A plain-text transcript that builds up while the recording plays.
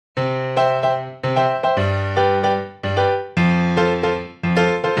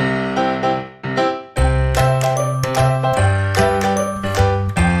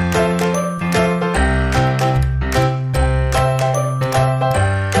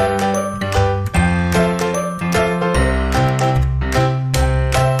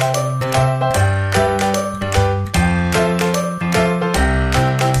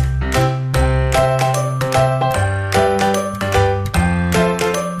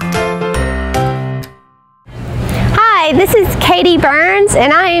Hi, this is Katie Burns,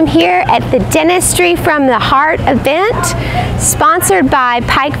 and I am here at the Dentistry from the Heart event, sponsored by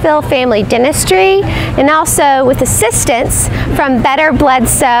Pikevilles Family Dentistry, and also with assistance from Better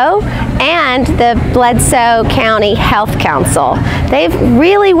Bledsoe and the Bledsoe County Health Council. They've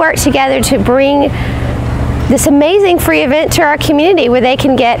really worked together to bring this amazing free event to our community where they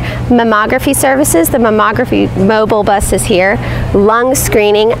can get mammography services. The mammography mobile bus is here, lung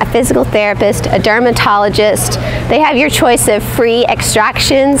screening, a physical therapist, a dermatologist. They have your choice of free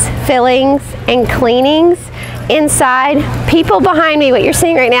extractions, fillings, and cleanings inside. People behind me, what you're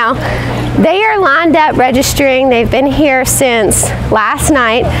seeing right now, they are lined up registering. They've been here since last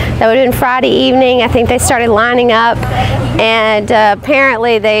night. That would have been Friday evening. I think they started lining up, and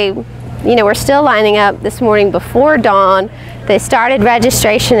apparently we're still lining up this morning before dawn. They started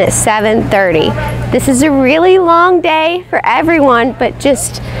registration at 7:30. This is a really long day for everyone, but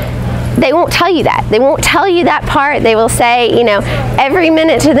just, they won't tell you that. They won't tell you that part. They will say, every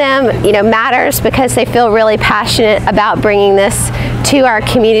minute to them, matters because they feel really passionate about bringing this to our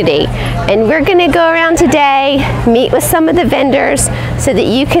community. And we're gonna go around today, meet with some of the vendors so that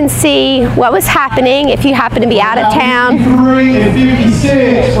you can see what was happening if you happen to be out of town. 53 and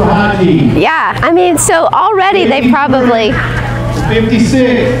 56 for high tea. Yeah, I mean, so already they've probably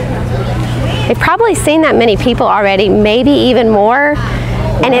 56. They've probably seen that many people already, maybe even more.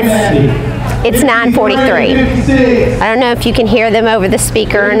 And it's 9:43. I don't know if you can hear them over the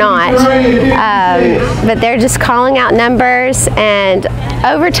speaker or not, but they're just calling out numbers. And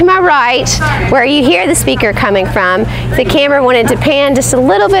over to my right, where you hear the speaker coming from, if the camera wanted to pan just a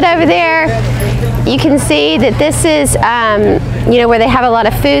little bit over there, you can see that this is where they have a lot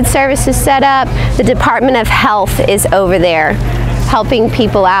of food services set up. The Department of Health is over there helping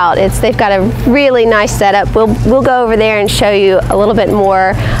people out. They've got a really nice setup. We'll go over there and show you a little bit more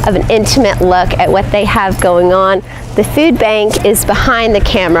of an intimate look at what they have going on. The food bank is behind the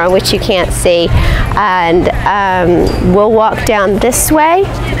camera, which you can't see, and we'll walk down this way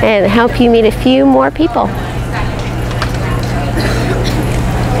and help you meet a few more people.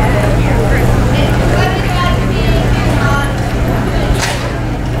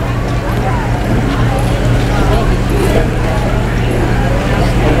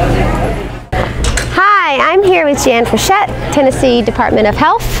 I'm here with Jan Frechette, Tennessee Department of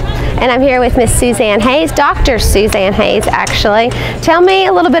Health, and I'm here with Miss Suzanne Hayes, Dr. Suzanne Hayes, actually. Tell me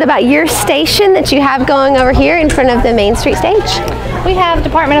a little bit about your station that you have going over here in front of the Main Street stage. We have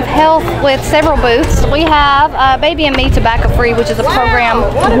Department of Health with several booths. We have Baby and Me Tobacco Free, which is a program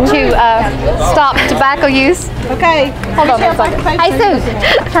to stop tobacco use. Okay, hold on a second. Hey, Sue,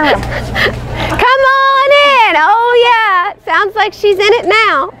 turn around. Come on in. Oh, yeah. Sounds like she's in it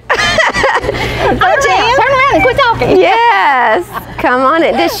now. Turn around and quit talking. Yes. Come on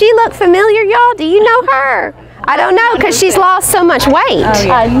in. Does she look familiar, y'all? Do you know her? I don't know, because she's lost so much weight. Oh,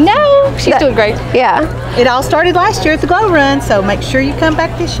 yeah. I know. She's doing great. Yeah. It all started last year at the Glow Run, so make sure you come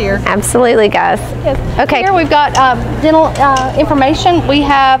back this year. Absolutely, guys. Yes. Okay. Here we've got dental information. We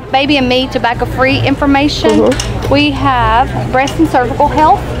have Baby and Me tobacco-free information. We have breast and cervical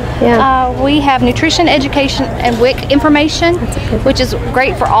health. Yeah. We have nutrition, education, and WIC information, which is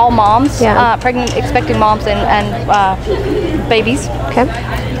great for all moms, pregnant, expecting moms, and babies. Okay.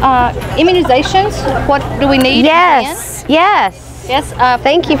 Immunizations. What do we need? Yes. Yes. Yes.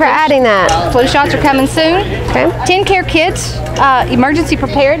 Thank you for adding that. Flu shots are coming soon. Okay. 10 care kits, emergency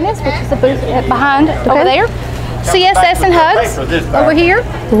preparedness, which is the booth behind over there. CSS and hugs over here,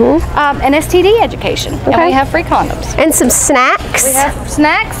 and STD education, and we have free condoms. And some snacks. We have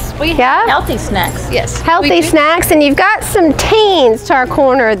snacks. We have Healthy snacks. yes, healthy snacks, and you've got some teens to our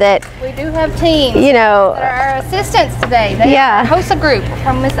corner that, We do have teams. you know, that are our assistants today. They host a group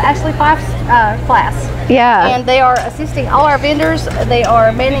from Miss Ashley Fife's class. Yeah. And they are assisting all our vendors. They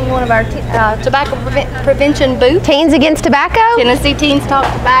are manning one of our tobacco prevention booths. Teens Against Tobacco? Tennessee Teens Talk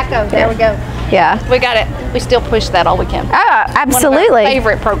Tobacco. There we go. Yeah. We got it. We still push that all we can. Oh, absolutely. One of our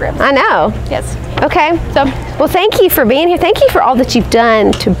favorite programs. I know. Yes. Okay. So, well, thank you for being here. Thank you for all that you've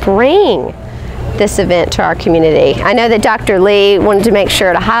done to bring this event to our community. I know that Dr. Lee wanted to make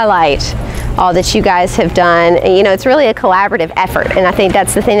sure to highlight all that you guys have done. And, it's really a collaborative effort, and I think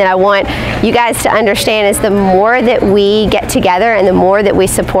that's the thing that I want you guys to understand is the more that we get together and the more that we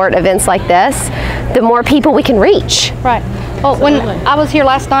support events like this, the more people we can reach. right. Well, when I was here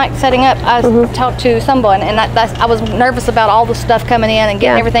last night setting up, I talked to someone, and I was nervous about all the stuff coming in and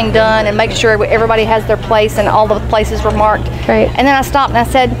getting everything done and making sure everybody has their place and all the places were marked. Right. And then I stopped and I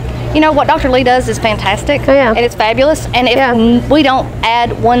said, you know, what Dr. Lee does is fantastic. Oh, yeah. And it's fabulous. And if we don't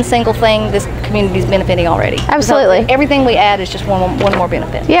add one single thing, this community's benefiting already. Absolutely. So everything we add is just one more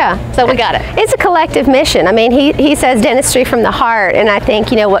benefit. Yeah. So we got it. It's a collective mission. I mean, he says dentistry from the heart, and I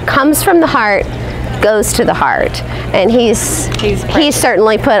think, you know, what comes from the heart goes to the heart, and he's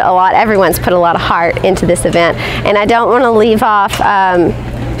certainly put a lot, everyone's put a lot of heart into this event. And I don't want to leave off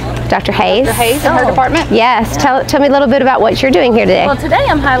Dr. Hayes. Dr. Hayes in her department? Yes, tell me a little bit about what you're doing here today. Well, today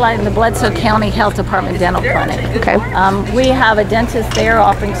I'm highlighting the Bledsoe County Health Department Dental Clinic. Okay. We have a dentist there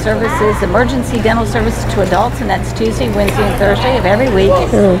offering services, emergency dental services to adults, and that's Tuesday, Wednesday, and Thursday of every week.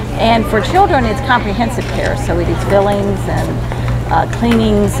 And for children, it's comprehensive care, so we do fillings and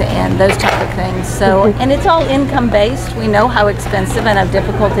cleanings and those type of things. So, and it's all income-based. We know how expensive and how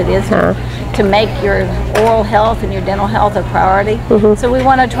difficult it is to make your oral health and your dental health a priority. So we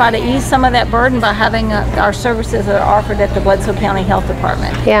want to try to ease some of that burden by having our services that are offered at the Bledsoe County Health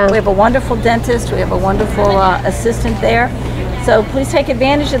Department. Yeah. We have a wonderful dentist. We have a wonderful assistant there. So please take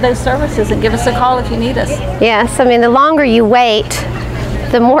advantage of those services and give us a call if you need us. Yes, I mean, the longer you wait,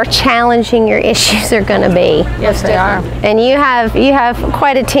 the more challenging your issues are going to be. Yes, they are. And you have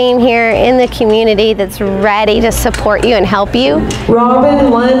quite a team here in the community that's ready to support you and help you. Robin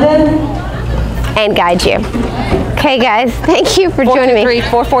London. And guide you. Okay, guys, thank you for joining me.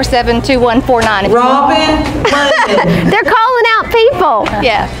 423-447-2149. Robin London. They're calling out people.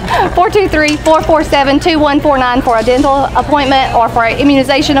 Yeah, 423-447-2149 for a dental appointment or for an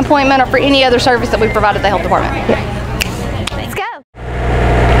immunization appointment or for any other service that we provide at the health department. Let's go.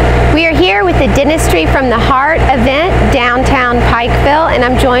 We are here with the Dentistry from the Heart event, downtown Pikeville, and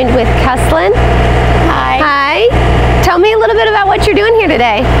I'm joined with Cuslin. Hi. Hi. Tell me a little bit about what you're doing here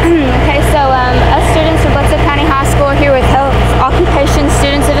today. Okay, so us students from Bledsoe County High School are here with Health Occupation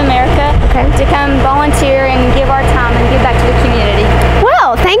Students of America to come volunteer and give our time and give back to the community.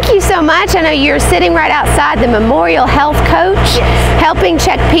 Well, thank you so much. I know you're sitting right outside the Memorial Health Coach, helping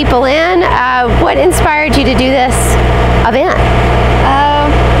check people in. What inspired you to do this event?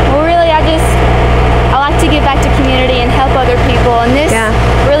 Well, really, I like to give back to community and help other people, and this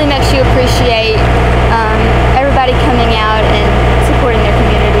really makes you appreciate everybody coming out and supporting their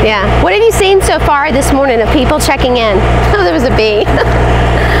community. Yeah. What have you seen so far this morning of people checking in? Oh, there was a bee.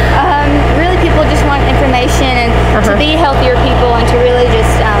 Really, people just want information and to be healthier people and to really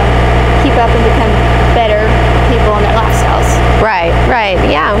just keep up and become better people in their lifestyles. Right, right.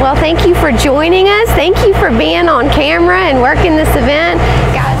 Yeah. Well, thank you for joining us. Thank you for being on camera and working this event.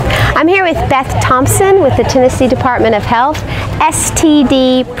 I'm here with Beth Thompson with the Tennessee Department of Health,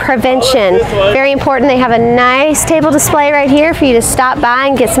 STD prevention. Very important. They have a nice table display right here for you to stop by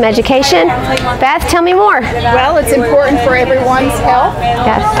and get some education. Beth, tell me more. Well, it's important for everyone's health.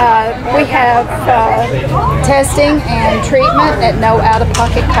 Yes. We have testing and treatment at no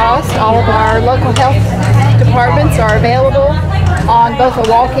out-of-pocket cost. All of our local health departments are available on both a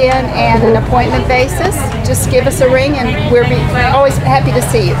walk-in and an appointment basis. Just give us a ring and we'll be always happy to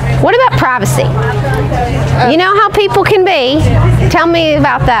see you. What about privacy? You know how people can be. Tell me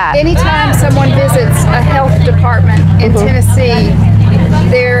about that. Anytime someone visits a health department in Tennessee,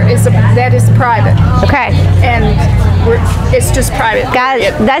 that is private. Okay. And it's just private.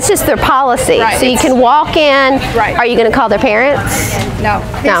 That's just their policy. Right. So you can walk in. Right. Are you going to call their parents? No.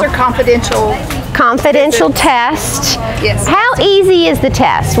 These are confidential. Confidential test. Yes. How easy is the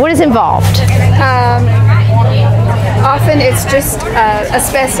test? What is involved? Often it's just a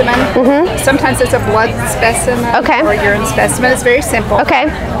specimen. Sometimes it's a blood specimen or urine specimen. It's very simple. Okay.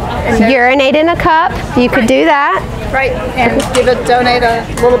 Urinate in a cup. You could do that. Right. And donate a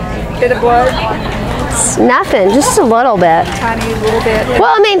little bit of blood. It's nothing, just a little bit. Tiny little bit.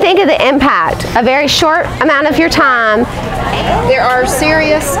 Well, I mean, think of the impact. A very short amount of your time. There are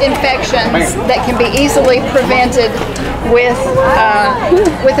serious infections that can be easily prevented with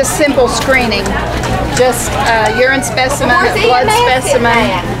a simple screening. Just urine specimen, blood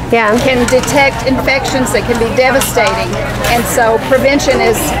specimen can detect infections that can be devastating. And so prevention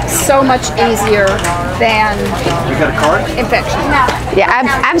is so much easier than infection. Yeah,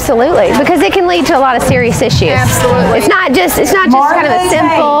 absolutely, because it can lead to a lot of serious issues. Absolutely. It's not just kind of a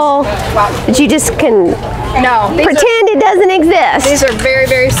simple that you just can pretend it doesn't exist. These are very,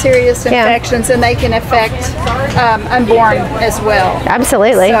 very serious infections, and they can affect unborn as well.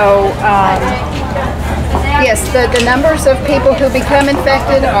 Absolutely. So, yes, the numbers of people who become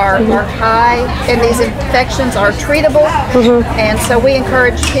infected are high, and these infections are treatable. And so we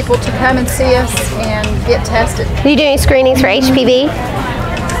encourage people to come and see us and get tested. Are you doing screenings for HPV?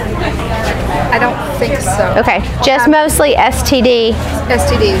 I don't think so. Okay, just mostly STD.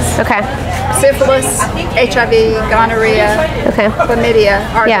 STDs. Okay. Syphilis, HIV, gonorrhea, Okay. chlamydia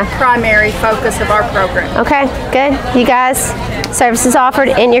are Yeah. the primary focus of our program. Okay, good. You guys, services offered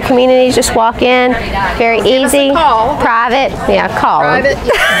in your community. Just walk in. Very easy. Give us a call. Private. Yeah, call. Private,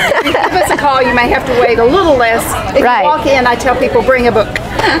 yeah. If you give us a call, you may have to wait a little less. If Right. you walk in, I tell people bring a book.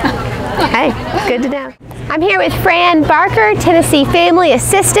 Hey, good to know. I'm here with Fran Barker, Tennessee Family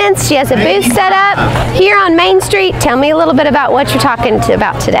Assistance. She has a booth set up here on Main Street. Tell me a little bit about what you're talking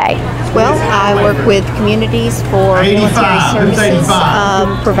about today. Well, I work with communities for military services,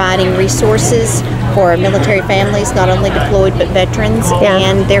 providing resources for military families, not only deployed but veterans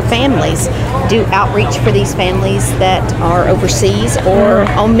and their families. Do outreach for these families that are overseas or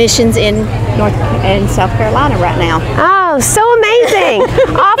on missions in North and South Carolina right now. Oh, so amazing.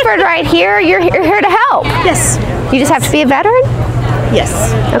 Offered right here. You're here to help. Yes. You just have to be a veteran?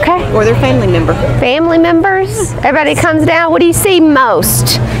 Yes. Okay. Or their family member. Family members? Everybody comes down. What do you see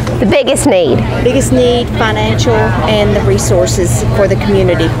most? The biggest need? Biggest need, financial, and the resources for the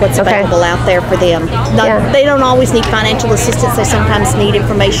community. What's available out there for them. They don't always need financial assistance. They sometimes need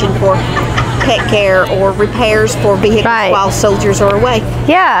information for pet care or repairs for vehicles while soldiers are away.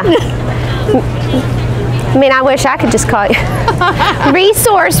 Yeah. I mean, I wish I could just call you.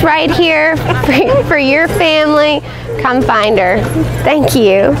 Resource right here for your family. Come find her. Thank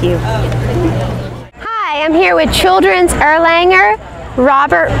you. Thank you. Hi, I'm here with Children's Erlanger,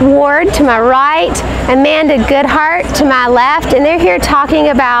 Robert Ward to my right, Amanda Goodhart to my left, and they're here talking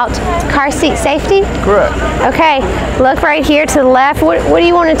about car seat safety? Correct. Okay, look right here to the left. What do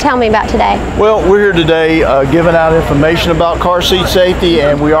you want to tell me about today? Well, we're here today giving out information about car seat safety,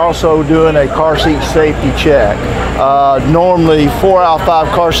 and we're also doing a car seat safety check. Normally 4 out of 5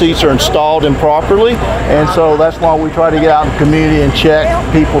 car seats are installed improperly, and so that's why we try to get out in the community and check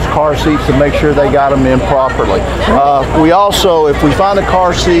people's car seats to make sure they got them in properly. We also, if we find a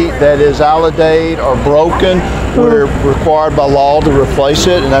car seat that is out of date or broken, we're required by law to replace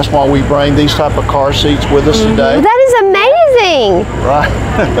it, and that's why we bring these type of car seats with us today. That is amazing. Right.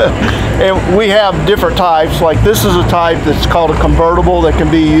 And we have different types. Like this is a type that's called a convertible that can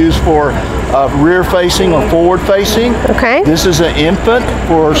be used for rear facing or forward facing. Okay. This is an infant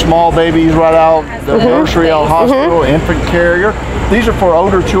for small babies right out the nursery out hospital, infant carrier. These are for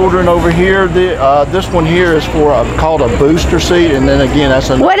older children over here. This one here is for called a booster seat, and then again that's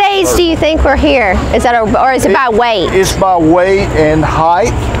a. What age do you think we're here? Is that or is it by weight? It's by weight and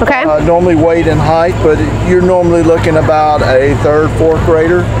height. Okay. Normally weight and height, but you're normally looking about a 3rd, 4th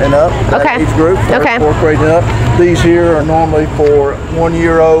grader and up. That age group. 3rd, 4th grade and up. These here are normally for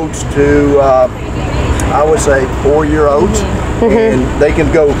 1-year-olds to I would say 4-year-olds, and they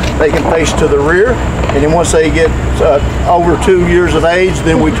can face to the rear, and then once they get over 2 years of age,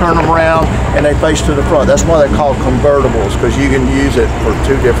 then we turn them around and they face to the front. That's why they're called convertibles, because you can use it for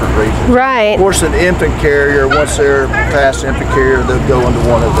 2 different reasons. Right. Of course, an infant carrier, once they're past infant carrier, they'll go into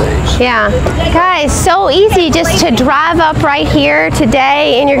one of these. Yeah. Guys, so easy just to drive up right here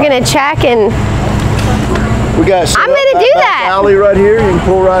today, and you're going to check and We got I'm going to do that. alley right here. You can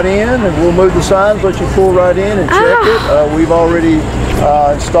pull right in, and we'll move the signs, let you pull right in and check it. We've already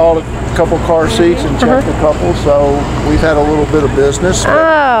installed a couple car seats and checked a couple, so we've had a little bit of business.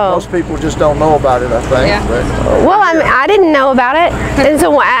 Most people just don't know about it, I think. Yeah. But, well, I didn't know about it. It's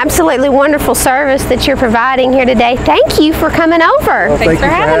an absolutely wonderful service that you're providing here today. Thank you for coming over. well, thanks for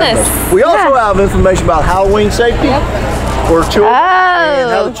having us. We also have information about Halloween safety. For children, and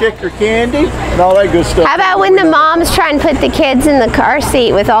how to check your candy and all that good stuff. How about when the moms try and put the kids in the car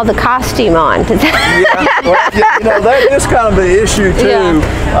seat with all the costume on? That is kind of an issue too.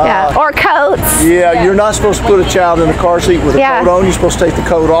 Or coats. Yeah, you're not supposed to put a child in the car seat with a coat on. You're supposed to take the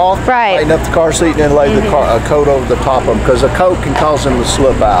coat off, tighten up the car seat, and then lay the coat over the top of them, because a coat can cause them to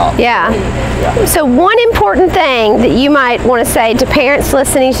slip out. Yeah. So one important thing that you might want to say to parents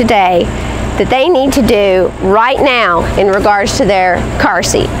listening today that they need to do right now in regards to their car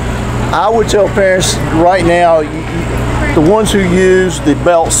seat? I would tell parents right now, the ones who use the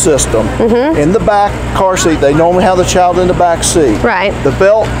belt system in the back car seat, they normally have the child in the back seat. Right. The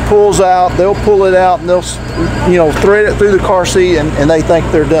belt pulls out, they'll pull it out, and they'll thread it through the car seat, and they think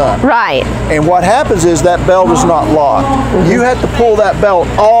they're done. Right. And what happens is that belt is not locked. You have to pull that belt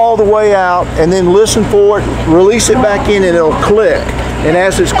all the way out and then listen for it, release it back in, and it'll click. And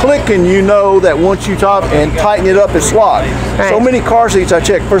as it's clicking, you know that once you tighten it up, it's locked. Right. So many car seats I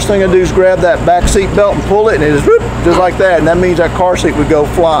check, first thing I do is grab that back seat belt and pull it, and it is whoop, just like that, and that means that car seat would go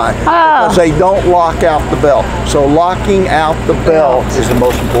flying. Because they don't lock out the belt. So locking out the belt is the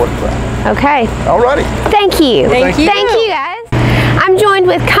most important thing. Okay. Alrighty. Thank you. Thank you. Thank you, guys. I'm joined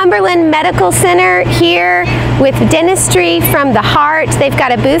joined with Cumberland Medical Center here with Dentistry from the Heart. They've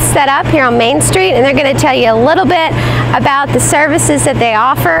got a booth set up here on Main Street, and they're going to tell you a little bit about the services that they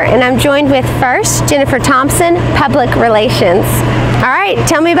offer. And I'm joined with first Jennifer Thompson, Public Relations. All right,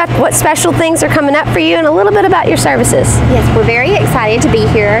 tell me about what special things are coming up for you and a little bit about your services. Yes, we're very excited to be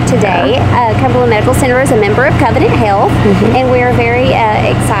here today. Cumberland Medical Center is a member of Covenant Health, and we're very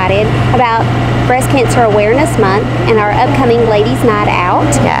excited about Breast Cancer Awareness Month and our upcoming Ladies Night Out.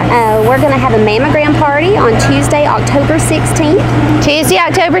 We're going to have a mammogram party on Tuesday, October 16th. Tuesday,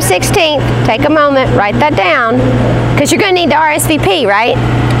 October 16th. Take a moment, write that down, because you're going to need to RSVP, right?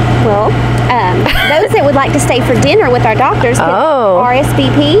 Well, those that would like to stay for dinner with our doctors can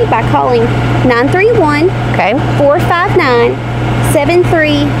RSVP by calling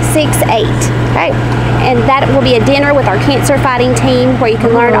 931-459-7368. Okay. And that will be a dinner with our cancer fighting team where you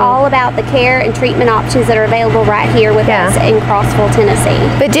can learn all about the care and treatment options that are available right here with us in Crossville, Tennessee.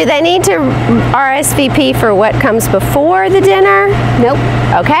 But do they need to RSVP for what comes before the dinner? Nope.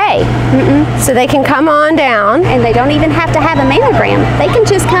 Okay. So they can come on down. And they don't even have to have a mammogram. They can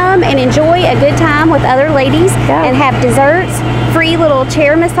just come and enjoy a good time with other ladies and have desserts, free little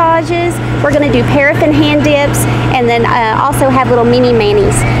chair massages. We're going to do paraffin hand dips, and then also have little mini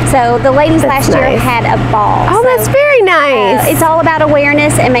manis. So the ladies last year had a ball. Oh, that's very nice. It's all about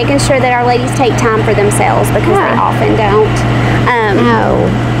awareness and making sure that our ladies take time for themselves, because they often don't.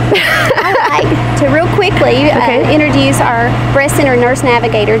 I'd like to real quickly introduce our Breast Center Nurse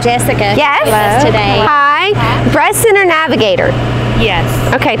Navigator, Jessica, with us today. Hi, Breast Center Navigator. Yes.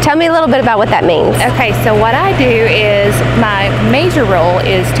 Okay, tell me a little bit about what that means. Okay, so what I do is my major role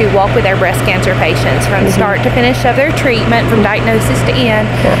is to walk with our breast cancer patients from start to finish of their treatment, from diagnosis to end,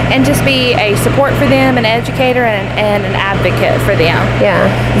 and just be a support for them, an educator, and an advocate for them. Yeah,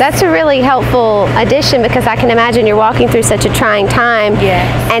 that's a really helpful addition, because I can imagine you're walking through such a trying time,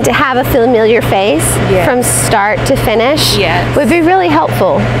 and to have a familiar face from start to finish would be really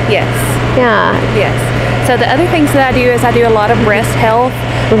helpful. Yes. Yeah. Yes. So the other things that I do is I do a lot of breast health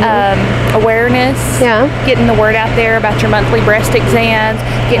awareness, getting the word out there about your monthly breast exams,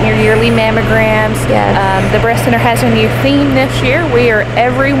 getting your yearly mammograms. The Breast Center has a new theme this year. We are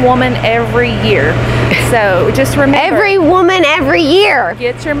every woman every year. So just remember, every woman every year.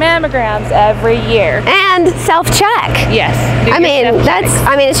 Get your mammograms every year. And self-check. Yes. I mean,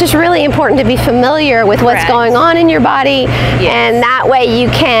 it's just really important to be familiar with what's going on in your body, and that way you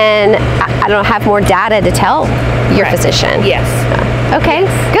can, I don't know, have more data to tell your physician. Yes. Okay,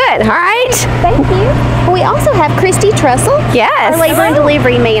 good. All right. Thank you. We also have Christy Trussell. Yes. Our labor and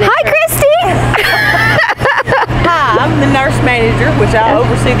delivery manager. Hi, Christy. Hi, I'm the nurse manager, which I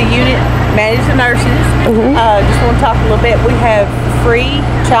oversee the unit, manage the nurses. Just want to talk a little bit. We have free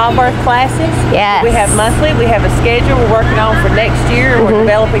childbirth classes. Yes. We have monthly. We have a schedule we're working on for next year. We're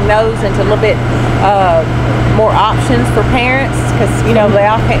developing those into a little bit more options for parents, because they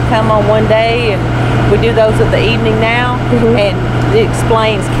all can't come on one day, and we do those at the evening now, and it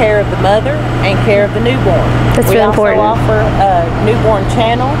explains care of the mother and care of the newborn. That's really important. We also offer a newborn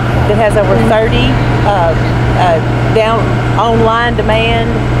channel that has over 30 down online demand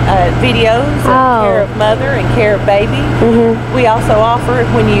videos of care of mother and care of baby. We also offer,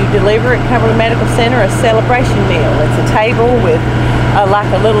 when you deliver at Cumberland Medical Center, a celebration meal. It's a table with like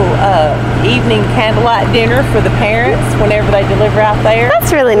a little evening candlelight dinner for the parents whenever they deliver out there.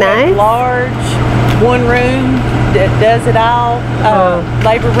 That's really nice. Large, one room that does it all.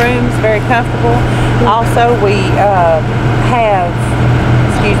 Labor rooms, very comfortable. Also, we have,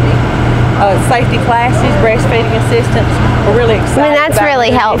 safety classes, breastfeeding assistance. We're really excited. I mean, that's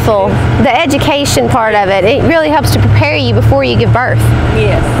really helpful. The education part of it, it really helps to prepare you before you give birth.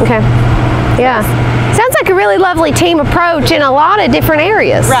 Yes. Okay. Yeah. Sounds like a really lovely team approach in a lot of different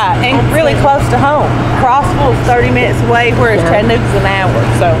areas. Right, and really close to home. Crossville is 30 minutes away, whereas Chattanooga's an hour.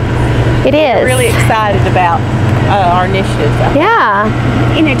 So it is. We're really excited about our initiatives.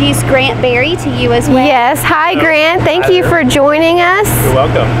 Introduce Grant Berry to you as well. Yes. Hi, Grant. Thank you for joining us. You're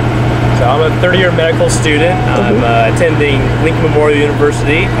welcome. So I'm a third-year medical student. I'm attending Lincoln Memorial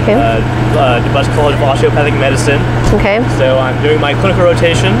University, DeBuss College of Osteopathic Medicine. Okay. So I'm doing my clinical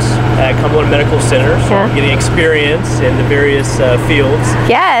rotations at Cumberland Medical Center, so I'm getting experience in the various fields.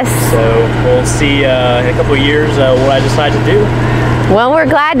 Yes. So we'll see in a couple of years what I decide to do. Well, we're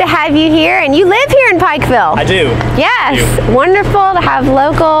glad to have you here, and you live here in Pikeville. I do. Yes, wonderful to have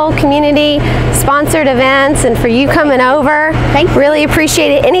local community sponsored events, and for you coming over. Really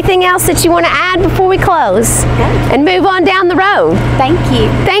appreciate it. Anything else that you want to add before we close and move on down the road? Thank you.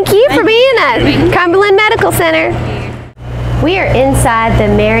 Thank you for being at Cumberland Medical Center. We are inside the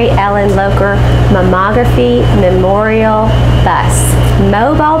Mary Ellen Locher Mammography Memorial Bus.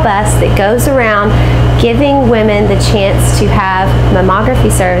 mobile bus that goes around giving women the chance to have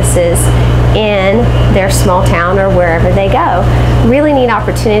mammography services in their small town or wherever they go. Really neat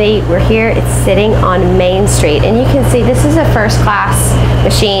opportunity. We're here, it's sitting on Main Street, and you can see this is a first class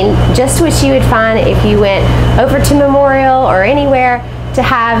machine, just what you would find if you went over to Memorial or anywhere to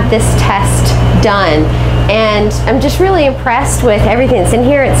have this test done. And I'm just really impressed with everything that's in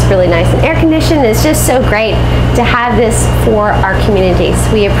here. It's really nice and air conditioned. It's just so great to have this for our communities.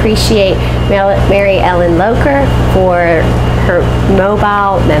 We appreciate Mary Ellen Loker for her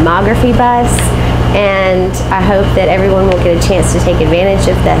mobile mammography bus, and I hope that everyone will get a chance to take advantage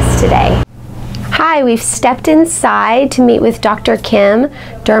of this today. Hi, we've stepped inside to meet with Dr. Kim,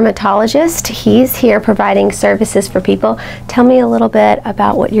 dermatologist. He's here providing services for people. Tell me a little bit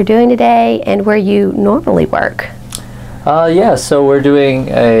about what you're doing today and where you normally work. Yeah, so we're doing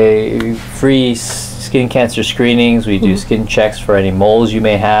a free skin cancer screenings. We do skin checks for any moles you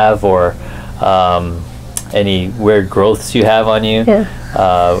may have, or any weird growths you have on you. Yeah.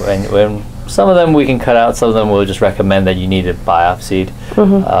 And some of them we can cut out, some of them we'll just recommend that you need it biopsied.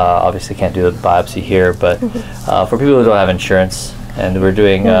 Obviously can't do the biopsy here, but for people who don't have insurance, and we're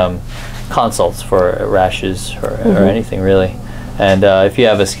doing consults for rashes or anything really. And if you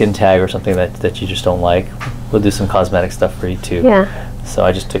have a skin tag or something that you just don't like, we'll do some cosmetic stuff for you too. Yeah. So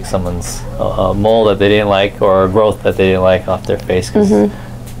I just took someone's mole that they didn't like, or a growth that they didn't like off their face because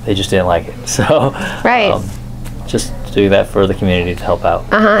they just didn't like it. So just do that for the community to help out.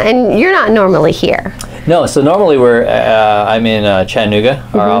 And you're not normally here. No, so normally I'm in Chattanooga.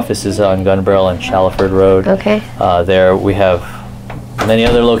 Our office is on Gun Barrel and Shallowford Road. Okay. There we have many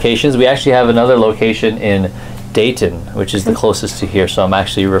other locations. We actually have another location in Dayton, which is the closest to here. So I'm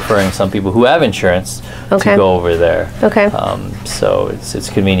actually referring some people who have insurance to go over there. Okay. So it's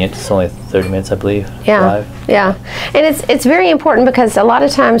convenient. It's only 30 minutes, I believe. Yeah. Drive. Yeah. And it's very important because a lot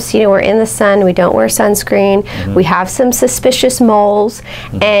of times, we're in the sun, we don't wear sunscreen, we have some suspicious moles,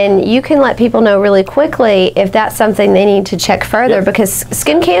 and you can let people know really quickly if that's something they need to check further, because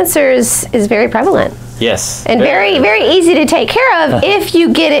skin cancer is very prevalent. Yes. And very, very easy to take care of if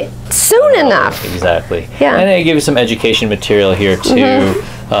you get it soon enough. Exactly. Yeah. And I give you some education material here too,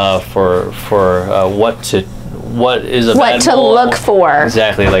 for what is a what to look for.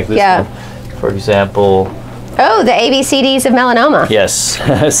 Exactly, like this one, for example. Oh, the ABCDs of melanoma. Yes.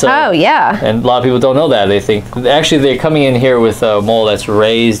 So, oh, yeah. And a lot of people don't know that. They think, actually they're coming in here with a mole that's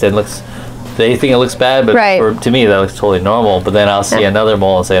raised and they think it looks bad, but to me that looks totally normal. But then I'll see another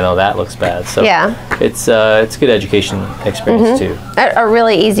mole and say, no, that looks bad. So it's good education experience too. A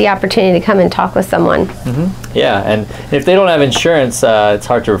really easy opportunity to come and talk with someone. Yeah, and if they don't have insurance, it's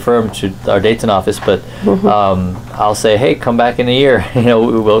hard to refer them to our Dayton office. But I'll say, hey, come back in a year.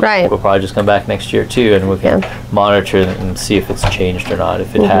 We'll probably just come back next year too, and we can monitor and see if it's changed or not.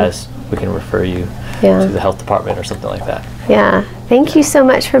 If it has, we can refer you to the health department or something like that. Yeah. Thank you so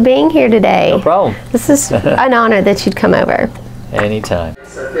much for being here today. No problem. This is an honor that you'd come over. Anytime.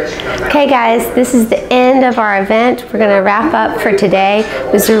 Okay guys, this is the end of our event. We're going to wrap up for today.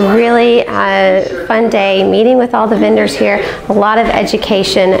 It was a really fun day meeting with all the vendors here. A lot of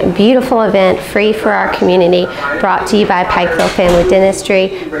education, beautiful event, free for our community, brought to you by Pikeville Family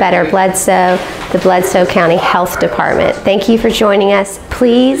Dentistry, Better Bledsoe, the Bledsoe County Health Department. Thank you for joining us.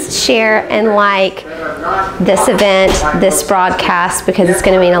 Please share and like this event, this broadcast, because it's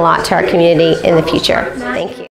going to mean a lot to our community in the future. Thank you.